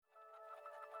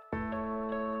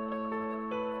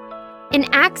In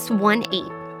Acts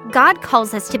 1:8, God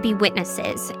calls us to be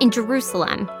witnesses in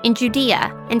Jerusalem, in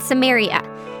Judea, and Samaria,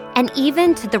 and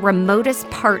even to the remotest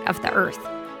part of the earth,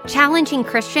 challenging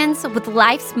Christians with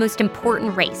life's most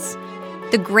important race,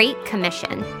 the Great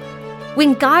Commission.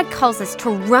 When God calls us to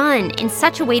run in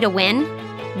such a way to win,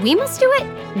 we must do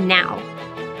it now.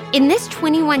 In this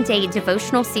 21-day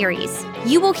devotional series,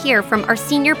 you will hear from our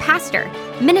senior pastor,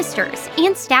 ministers,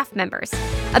 and staff members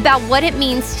about what it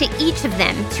means to each of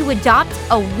them to adopt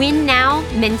a win-now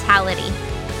mentality,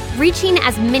 reaching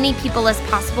as many people as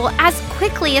possible as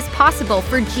quickly as possible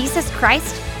for Jesus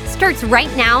Christ starts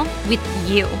right now with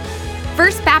you.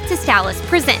 First Baptist Dallas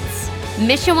presents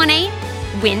Mission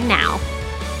 1-8, Win Now.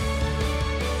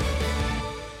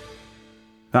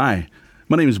 Hi,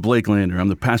 my name is Blake Lander. I'm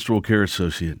the Pastoral Care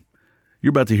Associate.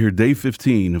 You're about to hear Day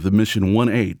 15 of the Mission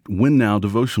 1-8, Win Now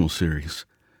devotional series.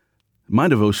 My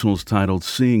devotional is titled,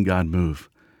 Seeing God Move.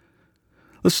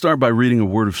 Let's start by reading a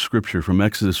word of Scripture from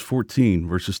Exodus 14,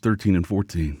 verses 13 and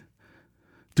 14.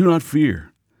 Do not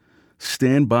fear.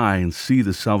 Stand by and see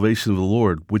the salvation of the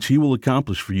Lord, which He will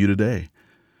accomplish for you today.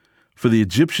 For the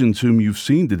Egyptians whom you've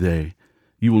seen today,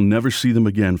 you will never see them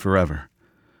again forever.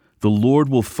 The Lord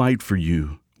will fight for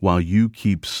you while you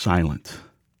keep silent.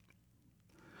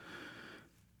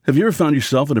 Have you ever found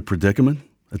yourself in a predicament,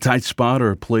 a tight spot,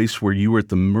 or a place where you were at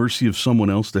the mercy of someone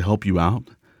else to help you out?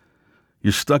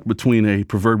 You're stuck between a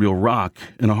proverbial rock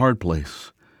and a hard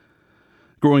place.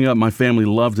 Growing up, my family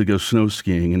loved to go snow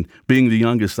skiing, and being the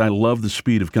youngest, I loved the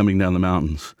speed of coming down the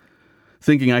mountains.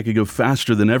 Thinking I could go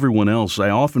faster than everyone else,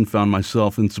 I often found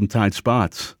myself in some tight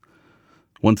spots.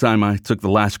 One time I took the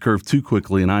last curve too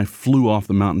quickly and I flew off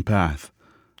the mountain path,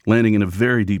 landing in a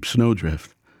very deep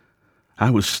snowdrift. I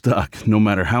was stuck no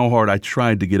matter how hard I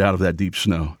tried to get out of that deep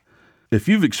snow. If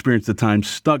you've experienced a time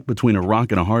stuck between a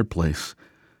rock and a hard place,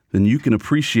 then you can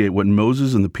appreciate what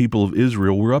Moses and the people of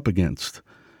Israel were up against.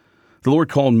 The Lord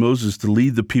called Moses to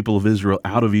lead the people of Israel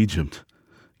out of Egypt.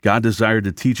 God desired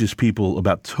to teach His people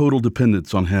about total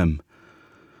dependence on Him.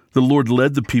 The Lord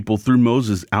led the people through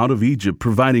Moses out of Egypt,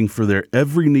 providing for their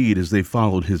every need as they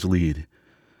followed His lead.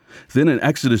 Then in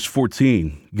Exodus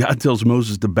 14, God tells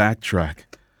Moses to backtrack.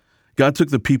 God took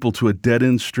the people to a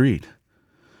dead-end street.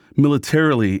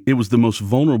 Militarily, it was the most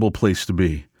vulnerable place to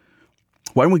be.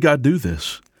 Why would God do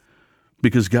this?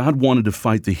 Because God wanted to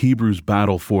fight the Hebrews'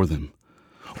 battle for them.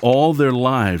 All their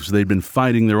lives, they'd been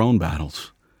fighting their own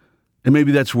battles. And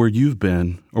maybe that's where you've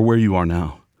been or where you are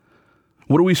now.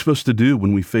 What are we supposed to do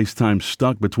when we face time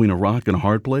stuck between a rock and a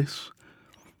hard place?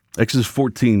 Exodus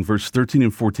 14, verse 13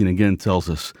 and 14 again tells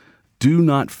us, Do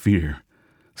not fear.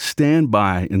 Stand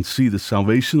by and see the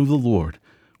salvation of the Lord,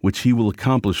 which He will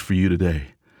accomplish for you today.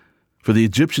 For the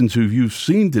Egyptians who you've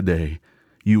seen today,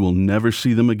 you will never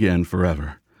see them again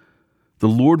forever. The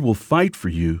Lord will fight for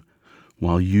you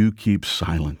while you keep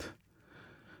silent.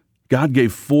 God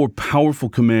gave 4 powerful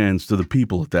commands to the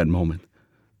people at that moment.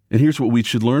 And here's what we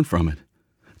should learn from it.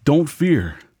 Don't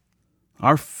fear.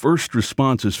 Our first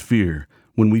response is fear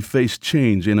when we face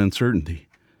change and uncertainty.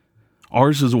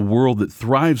 Ours is a world that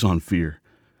thrives on fear,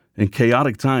 and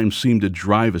chaotic times seem to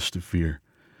drive us to fear.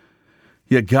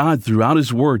 Yet God, throughout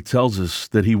His Word, tells us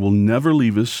that He will never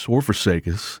leave us or forsake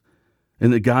us,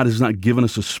 and that God has not given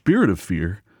us a spirit of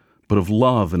fear, but of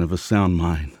love and of a sound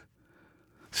mind.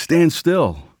 Stand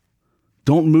still.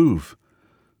 Don't move.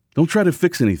 Don't try to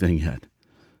fix anything yet.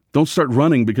 Don't start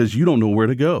running because you don't know where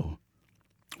to go.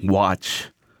 Watch.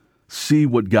 See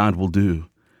what God will do.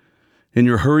 In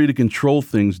your hurry to control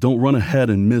things, don't run ahead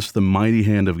and miss the mighty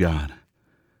hand of God.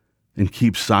 And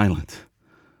keep silent.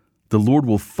 The Lord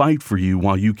will fight for you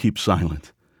while you keep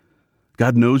silent.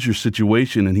 God knows your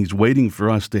situation, and He's waiting for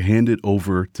us to hand it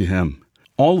over to Him.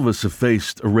 All of us have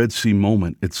faced a Red Sea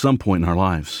moment at some point in our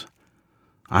lives.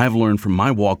 I have learned from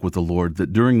my walk with the Lord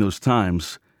that during those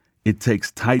times, it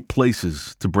takes tight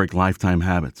places to break lifetime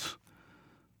habits.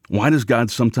 Why does God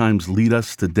sometimes lead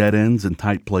us to dead ends and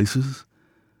tight places?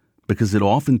 Because it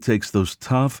often takes those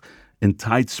tough and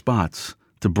tight spots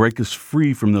to break us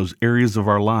free from those areas of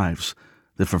our lives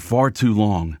that for far too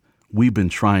long we've been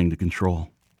trying to control.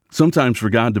 Sometimes for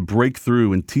God to break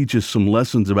through and teach us some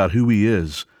lessons about who He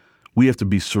is, we have to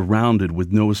be surrounded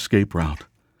with no escape route.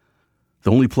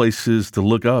 The only places to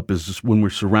look up is when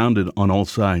we're surrounded on all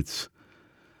sides.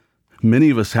 Many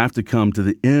of us have to come to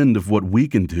the end of what we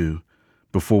can do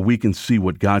before we can see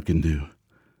what God can do.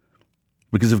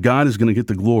 Because if God is going to get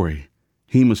the glory,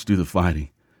 He must do the fighting.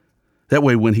 That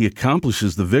way, when He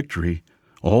accomplishes the victory,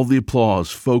 all the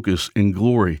applause, focus, and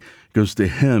glory goes to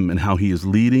Him and how He is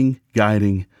leading,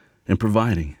 guiding, and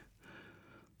providing.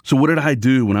 So what did I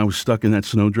do when I was stuck in that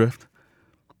snowdrift?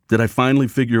 Did I finally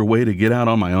figure a way to get out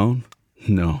on my own?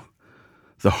 No.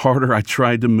 The harder I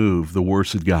tried to move, the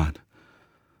worse it got.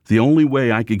 The only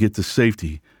way I could get to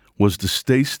safety was to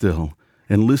stay still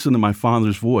and listen to my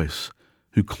Father's voice,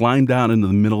 who climbed out into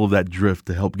the middle of that drift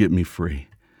to help get me free.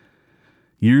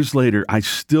 Years later, I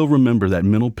still remember that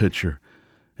mental picture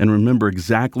and remember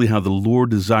exactly how the Lord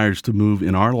desires to move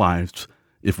in our lives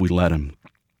if we let Him.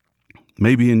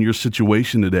 Maybe in your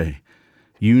situation today,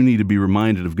 you need to be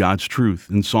reminded of God's truth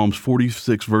in Psalms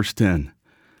 46, verse 10.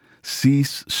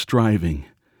 Cease striving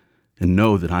and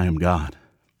know that I am God.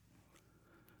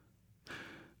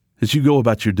 As you go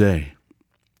about your day,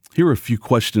 here are a few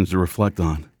questions to reflect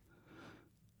on.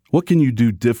 What can you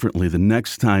do differently the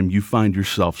next time you find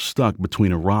yourself stuck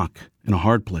between a rock and a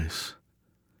hard place?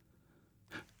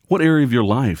 What area of your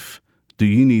life do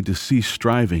you need to cease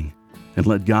striving and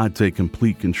let God take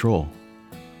complete control?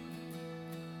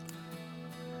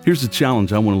 Here's the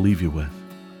challenge I want to leave you with.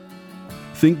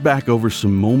 Think back over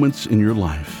some moments in your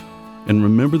life and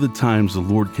remember the times the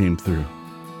Lord came through.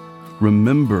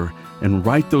 Remember and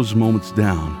write those moments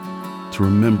down to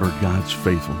remember God's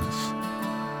faithfulness.